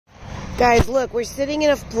Guys, look, we're sitting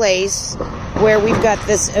in a place where we've got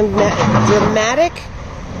this dramatic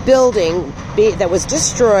building that was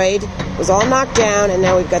destroyed, was all knocked down, and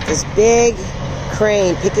now we've got this big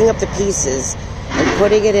crane picking up the pieces and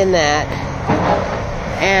putting it in that.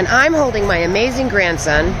 And I'm holding my amazing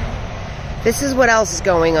grandson. This is what else is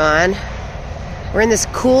going on. We're in this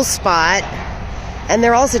cool spot, and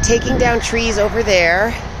they're also taking down trees over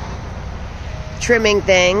there, trimming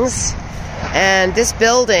things. And this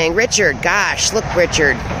building, Richard, gosh, look,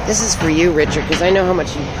 Richard, this is for you, Richard, because I know how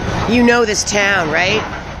much you know this town, right?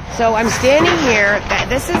 So I'm standing here.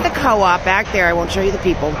 This is the co-op back there. I won't show you the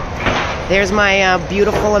people. There's my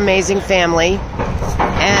beautiful, amazing family.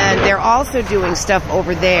 And they're also doing stuff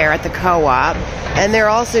over there at the co-op. And they're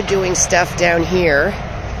also doing stuff down here.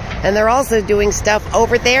 And they're also doing stuff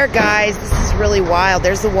over there, guys. This is really wild.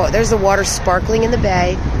 There's the water sparkling in the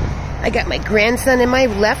bay. I got my grandson in my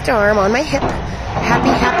left arm on my hip. Happy,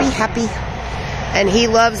 happy, happy. And he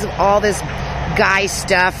loves all this guy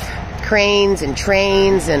stuff. Cranes and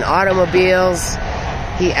trains and automobiles.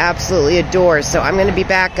 He absolutely adores. So I'm going to be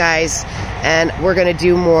back, guys. And we're going to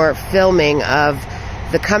do more filming of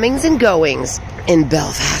the comings and goings in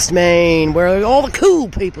Belfast, Maine, where all the cool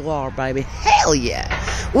people are, baby. Hell yeah.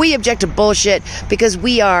 We object to bullshit because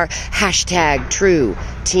we are #TrueTeamRose.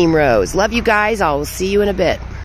 Love you guys. I'll see you in a bit.